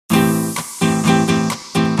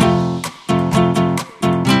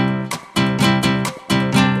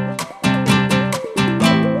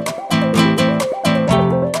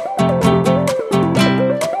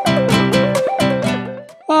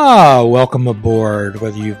Hello, welcome aboard.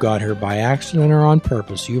 Whether you've got here by accident or on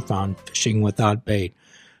purpose, you found fishing without bait.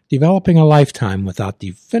 Developing a lifetime without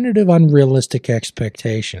definitive unrealistic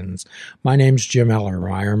expectations. My name's Jim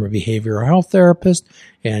Ellermeyer. I'm a behavioral health therapist,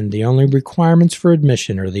 and the only requirements for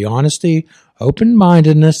admission are the honesty,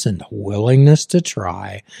 open-mindedness, and willingness to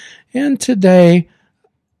try. And today,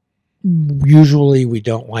 usually we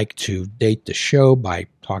don't like to date the show by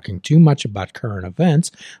talking too much about current events.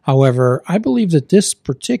 However, I believe that this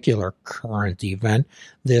particular current event,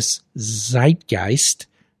 this zeitgeist,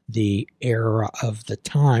 the era of the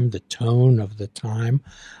time, the tone of the time,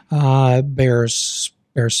 bears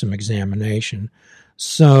some examination.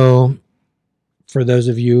 So for those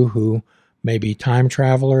of you who may be time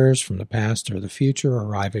travelers from the past or the future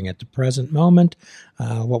arriving at the present moment,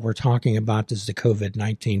 what we're talking about is the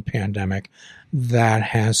COVID-19 pandemic that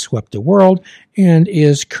has swept the world and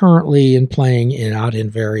is currently playing out in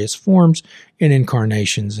various forms and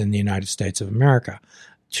incarnations in the United States of America,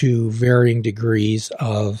 to varying degrees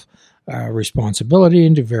of responsibility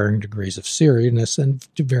and to varying degrees of seriousness and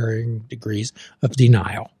to varying degrees of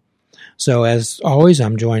denial. So as always,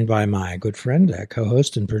 I'm joined by my good friend,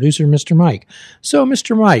 co-host and producer, Mr. Mike. So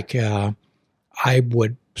Mr. Mike, I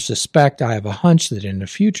would suspect, I have a hunch that in the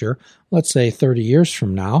future, let's say 30 years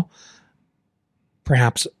from now,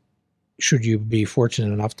 perhaps should you be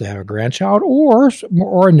fortunate enough to have a grandchild or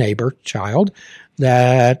a neighbor child,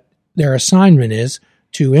 that their assignment is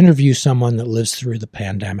to interview someone that lives through the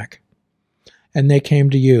pandemic. And they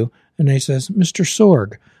came to you and they says, Mr.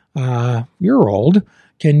 Sorg, you're old.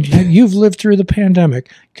 You've lived through the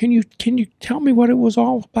pandemic. Can you tell me what it was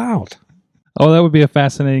all about? Oh, that would be a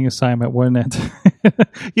fascinating assignment, wouldn't it?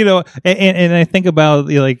 And I think about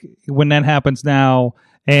like when that happens now,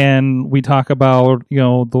 and we talk about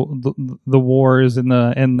the wars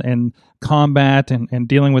and combat and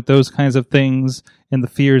dealing with those kinds of things and the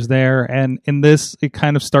fears there. And in this, it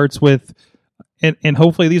kind of starts with, and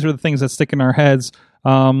hopefully these are the things that stick in our heads.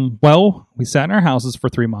 Well, we sat in our houses for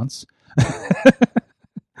 3 months.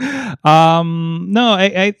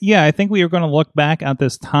 I think we are going to look back at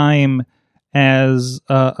this time as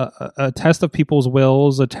a test of people's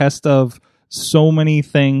wills, a test of so many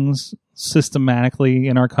things systematically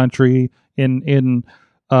in our country, in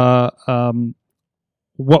what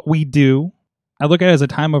we do. I look at it as a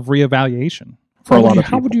time of reevaluation for a lot of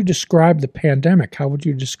people. How would you describe the pandemic? How would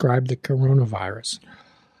you describe the coronavirus?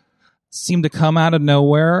 Seemed to come out of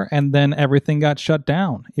nowhere, and then everything got shut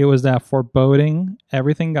down. It was that foreboding.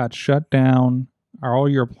 Everything got shut down. All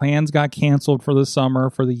your plans got canceled for the summer,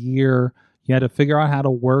 for the year. You had to figure out how to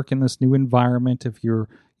work in this new environment. If you're,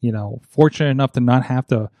 fortunate enough to not have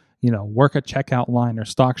to, work a checkout line or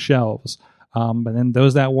stock shelves. But then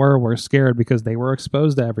those that were scared because they were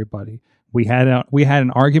exposed to everybody. We had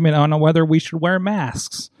an argument on whether we should wear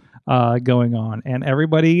masks going on, and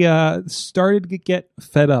everybody started to get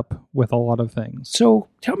fed up with a lot of things. So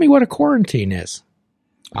tell me what a quarantine is.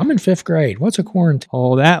 I'm in 5th grade. What's a quarantine?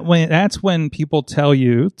 Oh, that's when people tell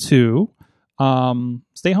you to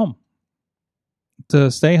stay home.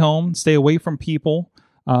 To stay home, stay away from people,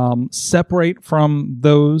 separate from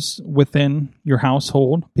those within your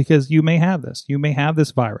household, because you may have this. You may have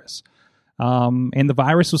this virus. And the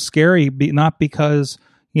virus was scary, not because,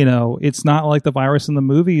 it's not like the virus in the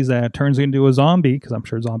movies that turns into a zombie, because I'm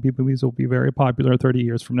sure zombie movies will be very popular 30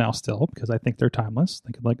 years from now still, because I think they're timeless.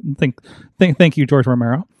 Thank you, George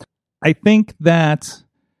Romero. I think that,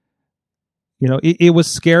 it was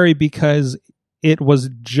scary because it was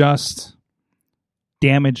just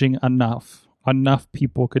damaging enough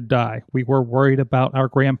people could die. We were worried about our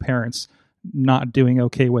grandparents not doing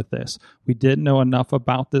okay with this. We didn't know enough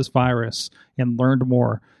about this virus and learned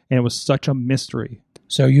more, and it was such a mystery.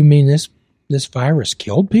 So you mean this virus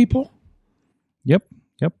killed people? Yep.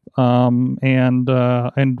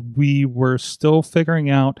 And we were still figuring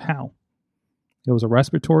out how. It was a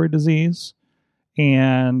respiratory disease,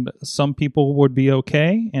 and some people would be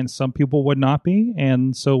okay and some people would not be,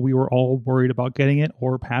 and so we were all worried about getting it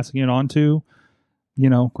or passing it on to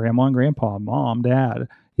grandma and grandpa, mom, dad.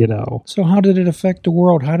 So how did it affect the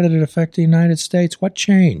world? How did it affect the United States? What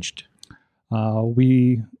changed?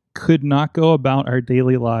 We could not go about our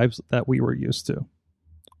daily lives that we were used to,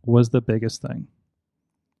 was the biggest thing.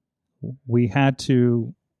 We had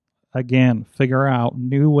to, again, figure out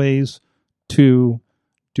new ways to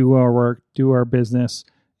do our work, do our business,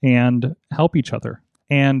 and help each other.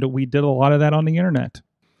 And we did a lot of that on the internet.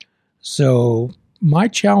 So my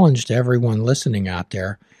challenge to everyone listening out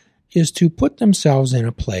there is to put themselves in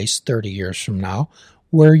a place 30 years from now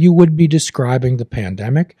where you would be describing the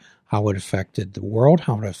pandemic. how it affected the world,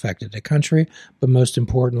 how it affected the country, but most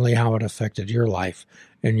importantly, how it affected your life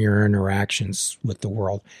and your interactions with the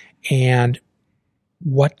world. And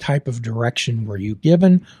what type of direction were you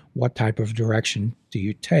given? What type of direction do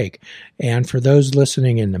you take? And for those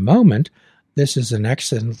listening in the moment, this is an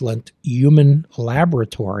excellent human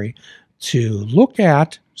laboratory to look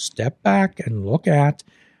at, step back and look at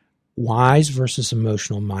wise versus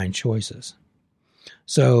emotional mind choices.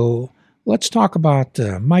 So let's talk about,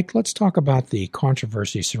 Mike, let's talk about the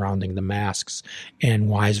controversy surrounding the masks and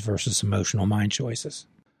wise versus emotional mind choices.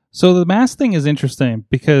 So the mask thing is interesting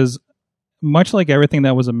because much like everything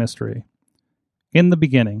that was a mystery, in the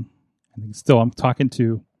beginning, I think still I'm talking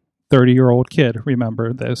to 30-year-old kid,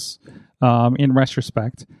 remember this, in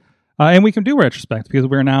retrospect. And we can do retrospect because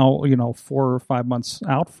we're now, 4 or 5 months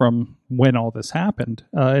out from when all this happened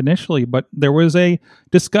initially. But there was a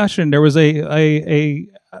discussion. There was a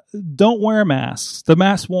don't wear masks. The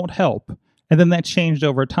mask won't help. And then that changed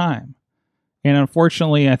over time. And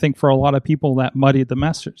unfortunately, I think for a lot of people that muddied the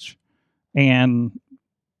message. And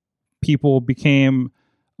people became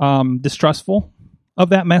distrustful of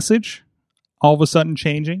that message, all of a sudden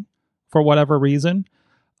changing for whatever reason.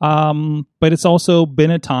 But it's also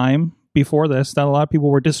been a time before this that a lot of people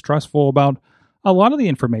were distrustful about a lot of the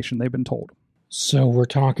information they've been told. So we're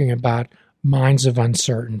talking about minds of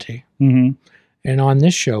uncertainty. Mm-hmm. And on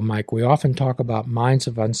this show, Mike, we often talk about minds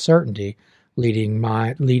of uncertainty leading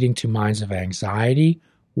to minds of anxiety,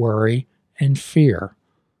 worry, and fear.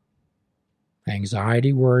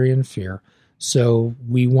 Anxiety, worry, and fear. So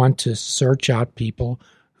we want to search out people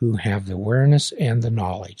who have the awareness and the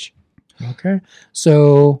knowledge. Okay?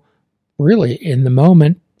 So really, in the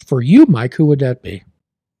moment, for you, Mike, who would that be?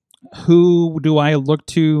 Who do I look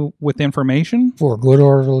to with information? For good,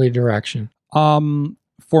 orderly direction.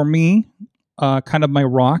 For me, kind of my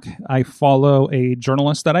rock, I follow a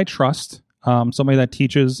journalist that I trust, somebody that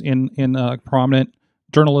teaches in a prominent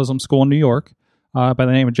journalism school in New York by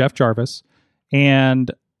the name of Jeff Jarvis.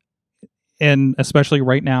 And especially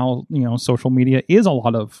right now, social media is a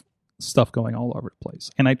lot of stuff going all over the place.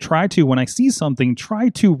 And I try to, when I see something, try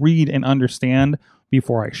to read and understand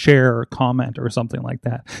before I share or comment or something like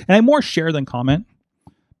that. And I more share than comment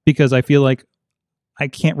because I feel like I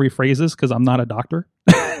can't rephrase this because I'm not a doctor.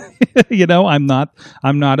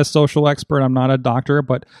 I'm not a social expert. I'm not a doctor,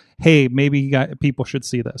 but hey, maybe people should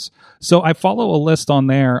see this. So I follow a list on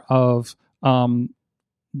there of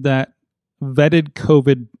that vetted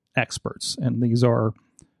COVID experts, and these are,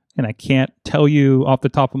 and I can't tell you off the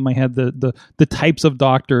top of my head the types of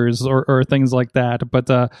doctors or things like that,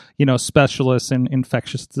 but specialists in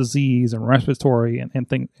infectious disease and respiratory and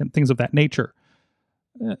things of that nature.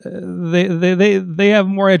 They have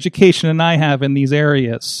more education than I have in these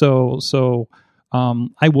areas, so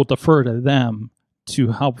I will defer to them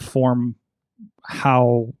to help form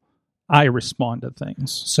how I respond to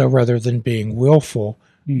things. So rather than being willful,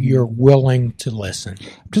 you're willing to listen.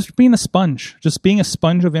 Just being a sponge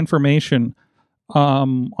of information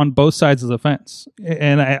on both sides of the fence.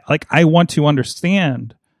 And I want to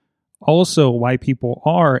understand also why people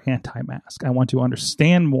are anti-mask. I want to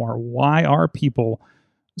understand more. Why are people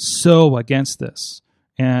so against this?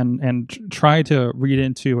 And try to read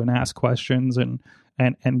into and ask questions and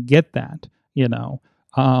get that,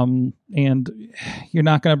 and you're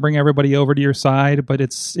not going to bring everybody over to your side, but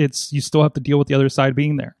it's you still have to deal with the other side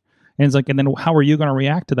being there. And it's like, and then how are you going to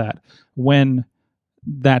react to that when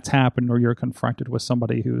that's happened or you're confronted with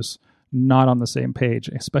somebody who's not on the same page,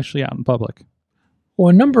 especially out in public? Well,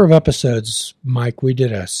 a number of episodes, Mike, we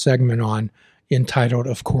did a segment on entitled,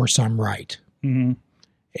 Of Course I'm Right. Mm-hmm.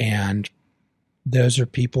 And those are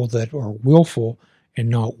people that are willful and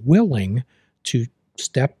not willing to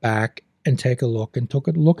step back and take a look at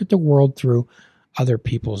the world through other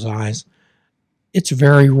people's eyes. It's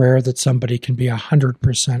very rare that somebody can be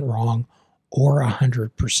 100% wrong or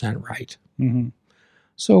 100% right. Mm-hmm.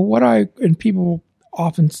 So people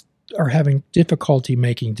often are having difficulty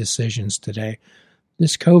making decisions today.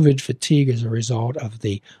 This COVID fatigue is a result of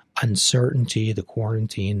the uncertainty, the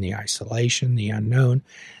quarantine, the isolation, the unknown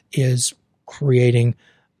is creating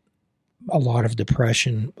a lot of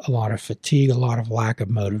depression, a lot of fatigue, a lot of lack of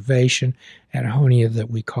motivation, anhedonia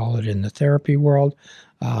that we call it in the therapy world.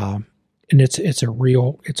 And it's a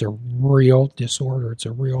real disorder. It's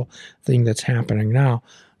a real thing that's happening now.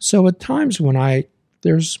 So at times when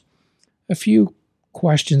there's a few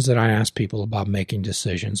questions that I ask people about making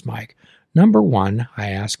decisions, Mike. Number one,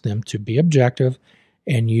 I ask them to be objective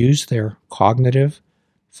and use their cognitive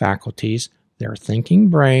faculties, their thinking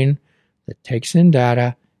brain that takes in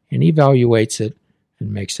data and evaluates it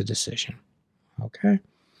and makes a decision. Okay?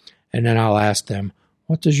 And then I'll ask them,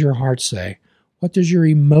 What does your heart say? What does your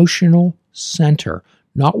emotional center,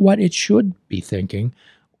 not what it should be thinking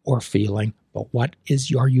or feeling, but what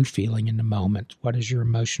are you feeling in the moment? What does your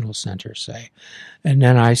emotional center say? And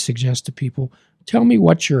then I suggest to people, tell me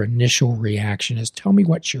what your initial reaction is. Tell me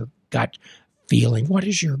what your gut feeling. What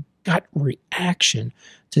is your gut reaction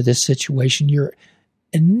to this situation? Your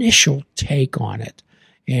initial take on it.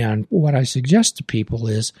 And what I suggest to people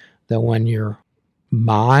is that when your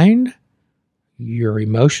mind, your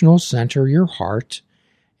emotional center, your heart,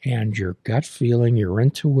 and your gut feeling, your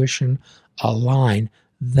intuition align,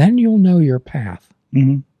 then you'll know your path.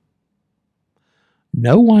 Mm-hmm.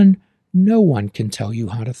 No one can tell you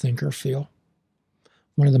how to think or feel.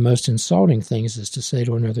 One of the most insulting things is to say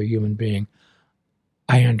to another human being,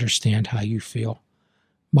 I understand how you feel.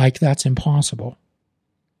 Mike, that's impossible.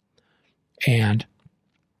 And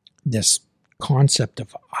this concept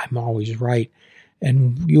of I'm always right,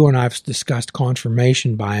 and you and I have discussed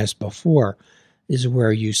confirmation bias before, is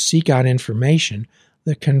where you seek out information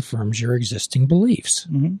that confirms your existing beliefs.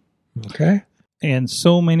 Mm-hmm. Okay? And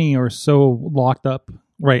so many are so locked up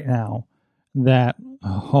right now that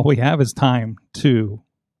all we have is time to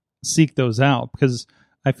seek those out, because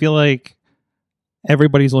I feel like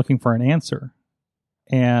everybody's looking for an answer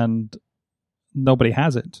and nobody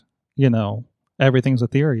has it. You know, everything's a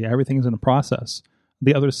theory, everything's in a process.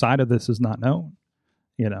 The other side of this is not known,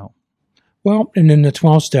 you know. Well, and in the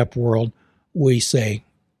 12-step world, we say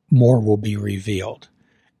more will be revealed.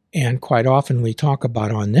 And quite often we talk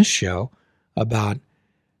about on this show about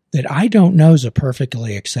that I don't know is a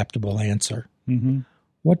perfectly acceptable answer. Mm-hmm.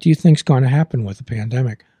 What do you think is going to happen with the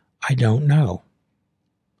pandemic? I don't know.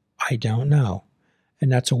 I don't know.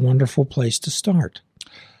 And that's a wonderful place to start.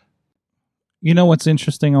 You know what's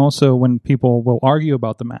interesting also, when people will argue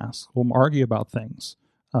about the mask, will argue about things,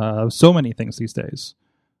 so many things these days.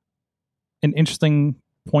 An interesting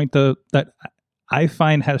point that I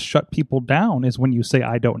find has shut people down is when you say,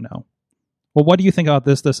 I don't know. Well, what do you think about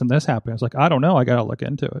this, and this happened? It's like, I don't know. I got to look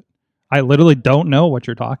into it. I literally don't know what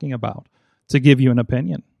you're talking about to give you an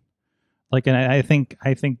opinion. Like, and I think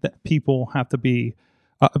that people have to be,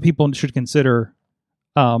 people should consider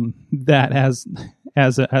that as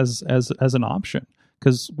an option,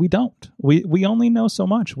 because we don't. We only know so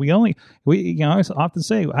much. I often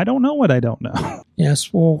say, I don't know what I don't know.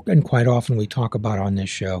 Yes, well, and quite often we talk about on this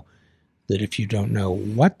show that if you don't know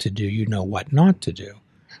what to do, you know what not to do.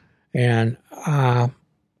 And I'm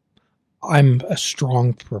a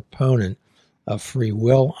strong proponent of free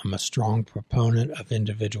will. I'm a strong proponent of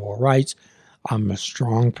individual rights. I'm a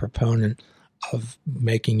strong proponent of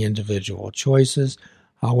making individual choices.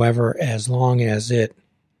 However, as long as it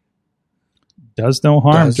does no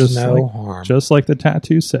harm, harm, just like the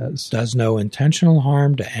tattoo says, does no intentional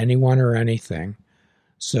harm to anyone or anything.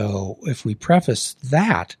 So if we preface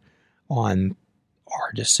that on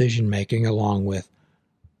our decision making along with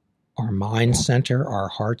our mind center, our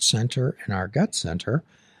heart center, and our gut center,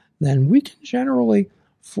 then we can generally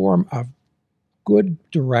form a good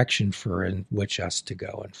direction for in which us to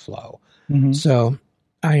go and flow. Mm-hmm. So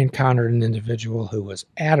I encountered an individual who was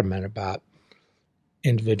adamant about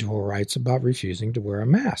individual rights, about refusing to wear a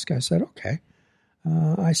mask. I said, okay.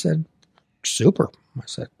 I said, super. I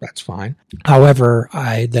said, that's fine. However,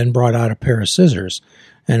 I then brought out a pair of scissors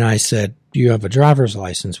and I said, do you have a driver's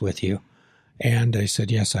license with you? And they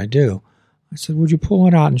said, yes, I do. I said, would you pull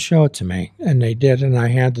it out and show it to me? And they did, and I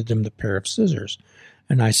handed them the pair of scissors.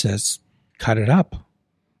 And I says, cut it up.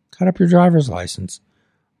 Cut up your driver's license.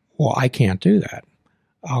 Well, I can't do that.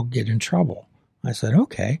 I'll get in trouble. I said,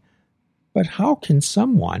 okay, but how can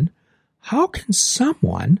someone have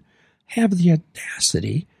the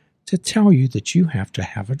audacity to tell you that you have to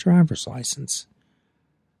have a driver's license?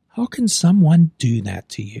 How can someone do that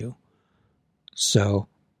to you? So,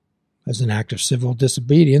 as an act of civil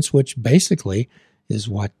disobedience, which basically is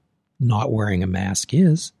what not wearing a mask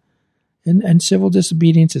is, and civil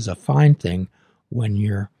disobedience is a fine thing when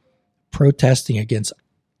you're protesting against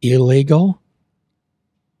illegal,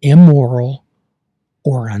 immoral,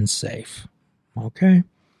 or unsafe. Okay?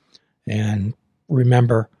 And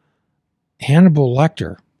remember, Hannibal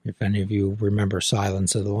Lecter, if any of you remember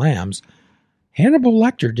Silence of the Lambs, Hannibal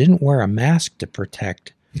Lecter didn't wear a mask to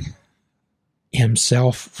protect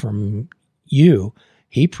himself from you.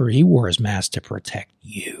 He wore his mask to protect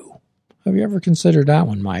you. Have you ever considered that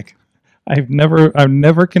one, Mike? I've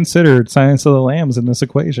never considered Silence of the Lambs in this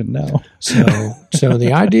equation. No. So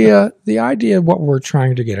the idea of what we're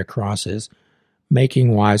trying to get across is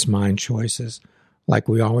making wise mind choices. Like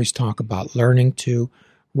we always talk about, learning to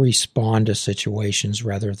respond to situations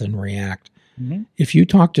rather than react. Mm-hmm. If you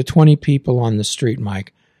talk to 20 people on the street,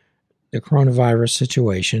 Mike, the coronavirus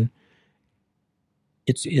situation.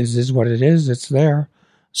 It is what it is. It's there.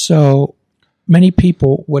 So many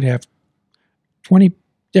people would have 20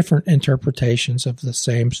 different interpretations of the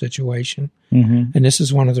same situation. Mm-hmm. And this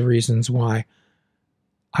is one of the reasons why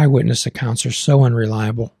eyewitness accounts are so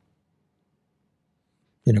unreliable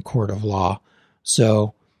in a court of law.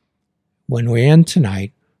 So when we end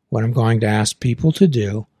tonight, what I'm going to ask people to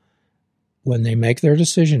do when they make their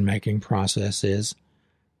decision-making process is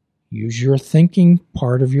use your thinking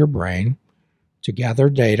part of your brain to gather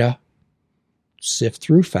data, sift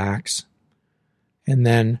through facts, and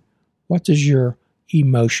then what does your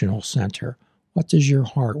emotional center, what does your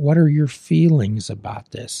heart, what are your feelings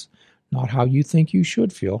about this? Not how you think you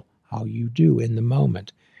should feel, how you do in the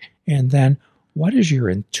moment. And then what is your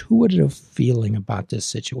intuitive feeling about this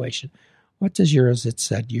situation? What does your, as it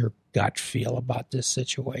said, your gut feel about this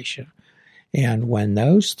situation? And when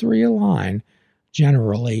those three align,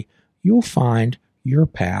 generally, you'll find your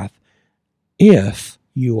path if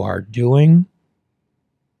you are doing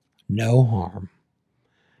no harm.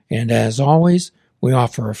 And as always, we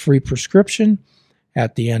offer a free prescription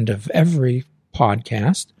at the end of every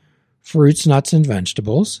podcast. Fruits, nuts, and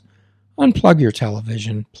vegetables. Unplug your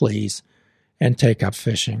television, please, and take up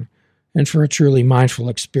fishing. And for a truly mindful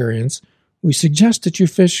experience, we suggest that you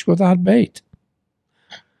fish without bait.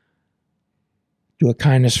 Do a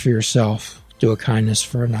kindness for yourself. Do a kindness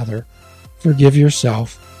for another. Forgive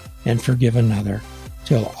yourself and forgive another.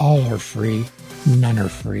 Till all are free, none are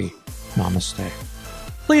free. Namaste.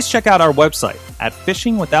 Please check out our website at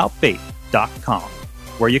fishingwithoutbait.com,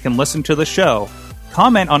 where you can listen to the show,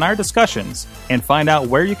 comment on our discussions, and find out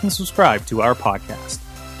where you can subscribe to our podcast.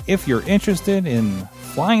 If you're interested in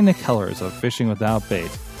flying the colors of Fishing Without Bait,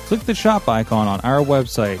 click the shop icon on our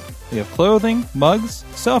website. We have clothing, mugs,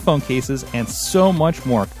 cell phone cases, and so much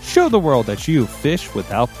more. Show the world that you fish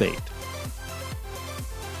without bait.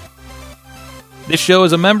 This show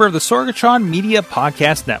is a member of the Sorgatron Media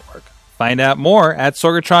Podcast Network. Find out more at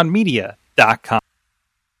sorgatronmedia.com.